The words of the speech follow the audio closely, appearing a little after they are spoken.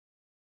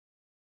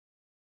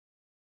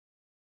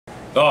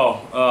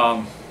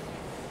Oh,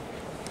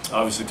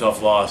 obviously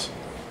tough loss.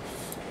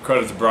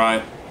 Credit to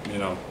Bryant. You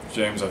know,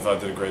 James I thought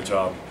did a great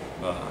job.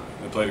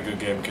 They played a good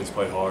game. The kids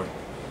played hard.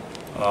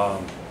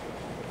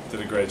 Did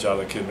a great job.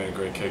 The kid made a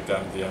great kick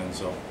down at the end.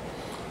 So,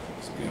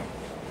 you know,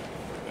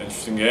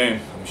 interesting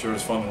game. I'm sure it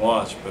was fun to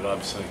watch, but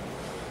obviously,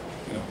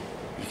 you know,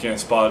 you can't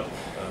spot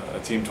a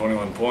team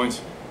 21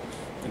 points,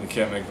 and you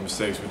can't make the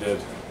mistakes we did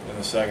in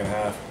the second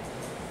half.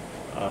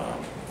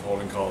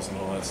 Holding calls and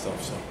all that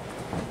stuff. So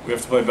we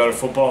have to play better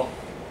football.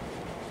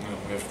 You know,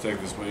 we have to take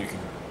this week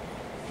and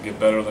get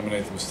better,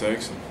 eliminate the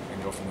mistakes,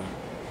 and go from there.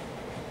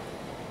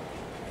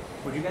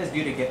 What did you guys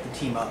do to get the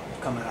team up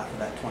coming after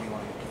that 21-3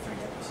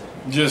 deficit?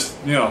 Just,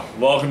 you know,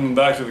 welcome them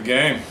back to the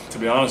game, to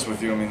be honest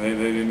with you. I mean, they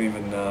didn't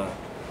even, you know,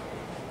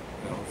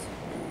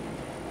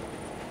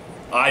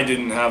 I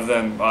didn't have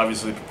them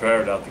obviously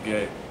prepared out the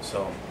gate.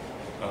 So,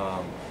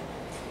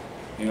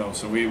 you know,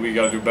 so we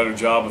got to do a better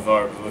job with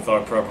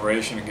our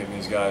preparation and getting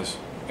these guys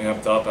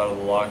amped up out of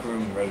the locker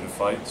room and ready to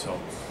fight. So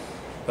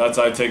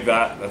I take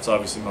that. That's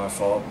obviously my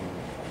fault, and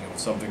you know,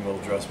 something we'll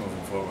address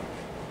moving forward.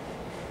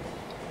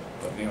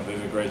 But you know, they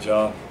did a great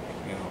job.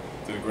 You know,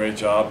 did a great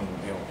job, and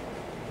you know,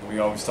 we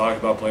always talk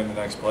about playing the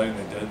next play, and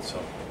they did.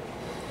 So.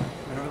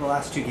 And over the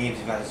last two games,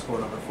 you guys have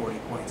scored over 40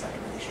 points after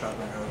really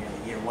struggling earlier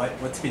in the year.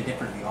 What's been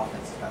different in the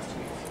offense the past 2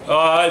 years?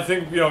 I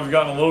think, you know, we've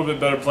gotten a little bit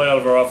better play out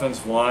of our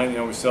offensive line. You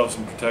know, we still have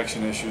some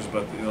protection issues,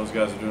 but you know, those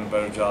guys are doing a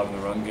better job in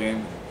the run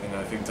game. And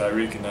I think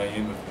Tyreek and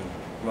Naeem have been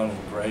running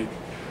great.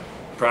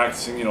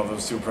 Practicing, you know,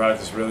 those two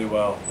practice really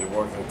well. They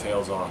work their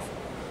tails off.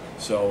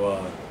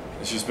 So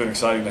it's just been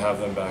exciting to have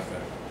them back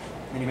there.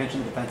 And you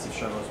mentioned the defensive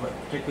struggles,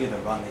 particularly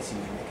the run. They seem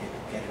to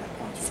get it at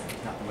points.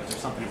 Was there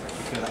something in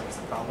particular that was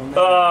the problem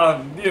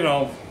there? You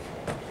know,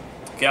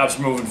 gaps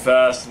moving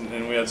fast,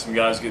 and we had some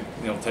guys get,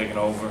 you know, taken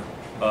over.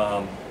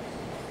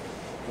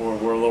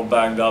 We're a little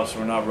banged up, so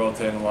we're not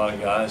rotating a lot of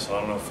guys. So I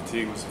don't know if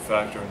fatigue was a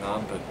factor or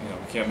not, but you know,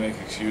 we can't make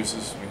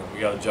excuses. You know, we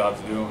got a job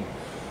to do, and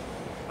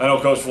I know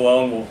Coach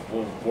Malone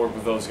will work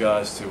with those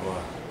guys to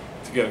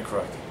get it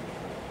corrected.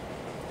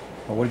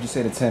 Well, what did you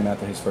say to Tim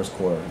after his first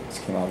quarter? He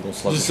just came out a little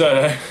sluggish. Just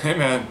said, hey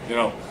man, you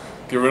know,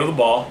 get rid of the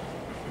ball,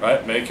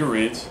 right? Make your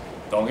reads.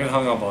 Don't get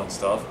hung up on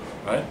stuff,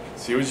 right?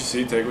 See what you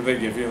see, take what they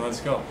give you, and let's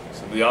go.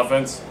 So the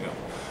offense, you know,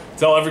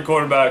 tell every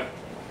quarterback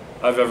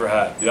I've ever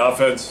had, the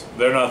offense,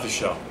 they're not the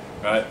show,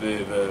 right?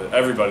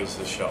 Everybody's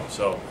the show.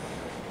 So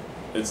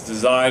it's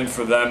designed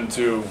for them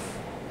to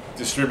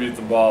distribute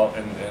the ball,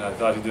 and I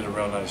thought he did a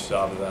real nice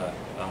job of that.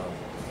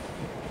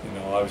 You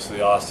know,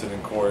 obviously Austin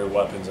and Corey are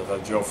weapons. I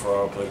thought Joe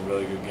Ferraro played a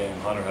really good game.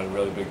 Hunter had a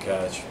really big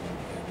catch,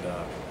 and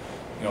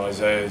you know,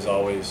 Isaiah is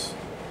always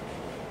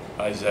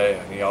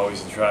Isaiah, and he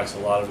always attracts a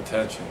lot of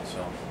attention.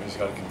 So we just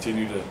got to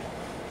continue to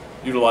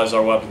utilize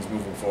our weapons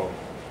moving forward.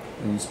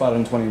 And you spotted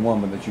in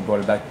 21, but that you brought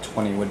it back to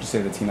 20. What did you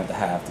say to the team at the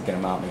half to get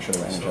them out, make sure they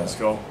were energized? So let's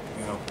go.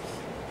 You know,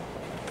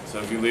 so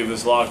if you leave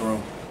this locker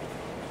room,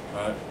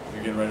 right,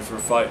 you're getting ready for a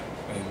fight,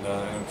 and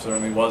it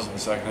certainly was in the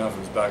second half. It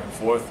was back and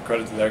forth.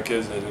 Credit to their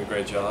kids; they did a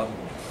great job.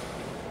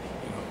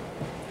 You know,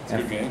 it's a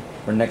good game.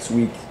 For next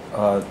week,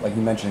 like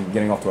you mentioned,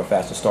 getting off to a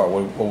faster start.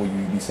 What will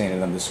you be saying to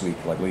them this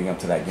week, like leading up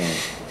to that game?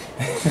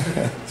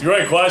 It's a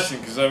great question,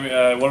 because I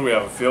mean, what do we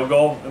have, a field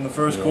goal in the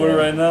first quarter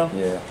right now?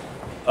 Yeah.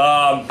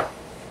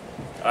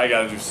 I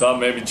got to do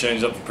something, maybe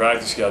change up the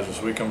practice schedule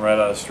so we come right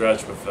out of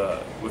stretch with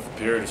a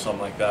period or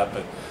something like that.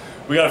 But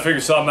we got to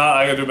figure something out.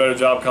 I got to do a better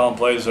job calling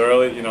plays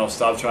early. You know,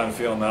 stop trying to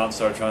feel them out,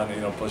 start trying to,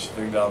 you know, push the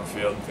thing down the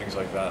field and things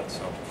like that.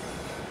 So,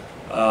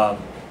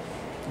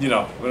 you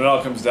know, when it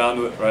all comes down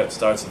to it, right, it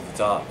starts at the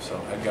top. So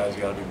head guys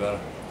got to be better.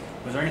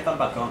 Was there any thought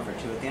about going for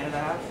 2 at the end of the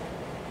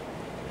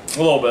half? A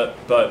little bit,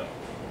 but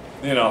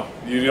you know,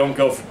 you don't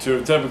go for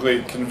 2.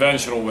 Typically,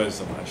 conventional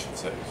wisdom, I should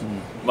say.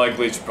 Mike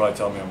Leach would probably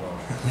tell me I'm wrong,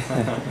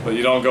 but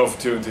you don't go for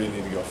 2 until you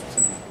need to go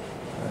for 2.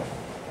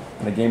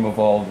 And the game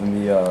evolved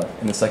in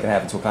the second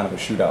half into a kind of a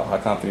shootout. How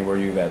confident were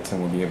you that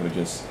Tim would be able to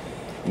just,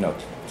 you know,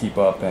 keep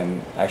up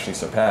and actually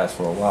surpass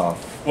for a while?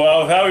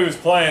 Well, with how he was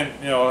playing,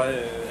 you know,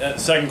 at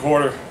second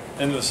quarter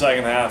into the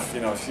second half,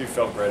 you know, she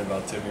felt great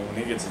about Timmy when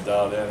he gets it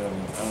dialed in. I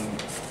mean, I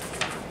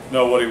don't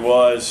know what he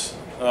was.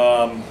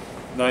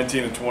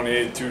 19 to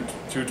 28,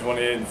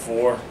 228 and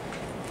 4.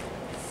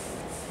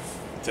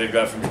 Take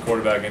that from your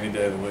quarterback any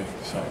day of the week.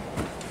 So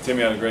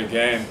Timmy had a great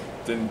game.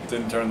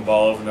 Didn't turn the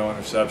ball over, no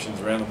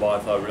interceptions. Ran the ball, I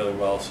thought, really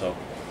well. So,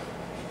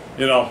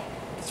 you know,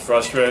 it's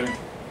frustrating,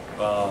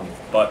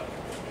 but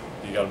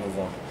you got to move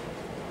on.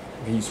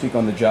 Can you speak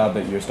on the job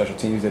that your special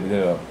teams did? They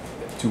did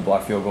 2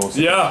 block field goals.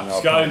 Yeah,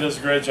 Scotty does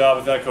a great job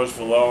with that. Coach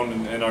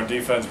Malone and our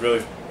defense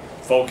really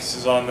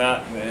focuses on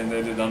that, and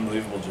they did an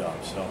unbelievable job.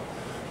 So.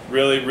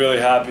 Really, really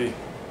happy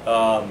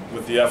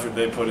with the effort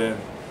they put in.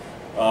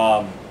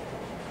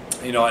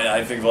 You know,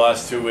 I think the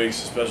last 2 weeks,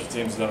 the special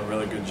teams have done a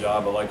really good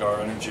job. I like our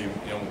energy,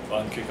 you know,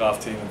 on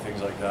kickoff team and things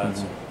like that.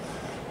 So,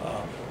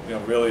 you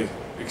know, really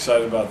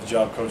excited about the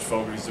job Coach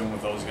Fogarty's doing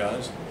with those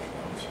guys.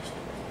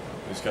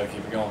 We just got to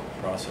keep it going,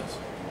 process.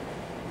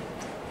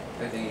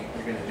 Anything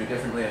you're going to do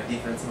differently on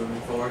defense moving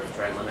forward to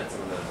try and limit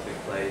some of the big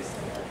plays?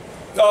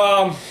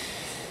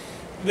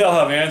 They'll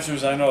have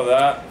answers. I know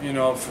that. You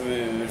know,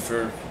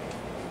 for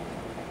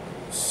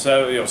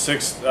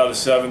 6 out of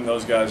 7,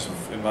 those guys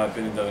have, in my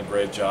opinion, done a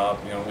great job.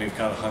 You know, we've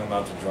kind of hung them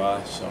out to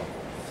dry. So,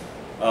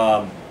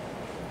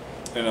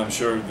 and I'm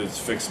sure there's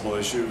fixable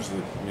issues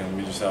that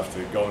we just have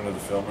to go into the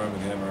film room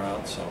and hammer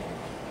out. So,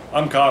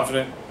 I'm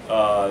confident.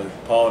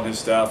 Paul and his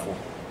staff will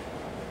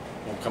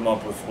come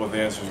up with what the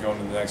answers going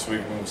into the next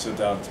week, and we'll sit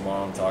down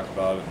tomorrow and talk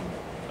about it.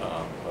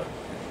 But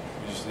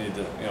we just need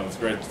to, it's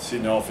great to see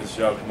Noah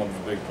Fitzgerald come up with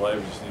a big play.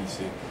 We just need to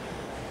see,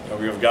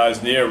 we have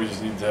guys near. We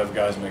just need to have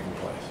guys making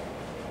plays.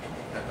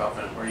 How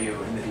confident were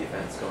you in the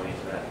defense going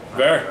into that?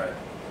 Very,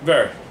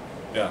 very,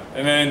 yeah.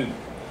 And then,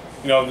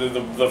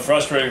 the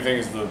frustrating thing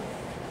is the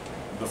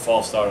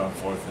false start on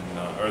 4th and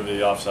or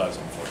the offsides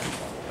on 4th and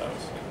 1. That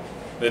was,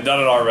 they'd done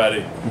it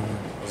already.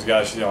 Those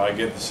guys, I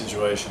get the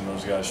situation.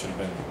 Those guys should have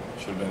been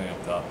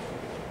amped up.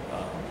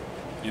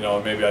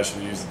 Maybe I should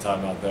have used the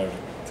timeout there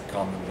to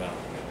calm them down.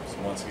 So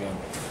once again,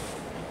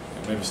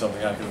 maybe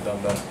something I could have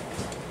done better.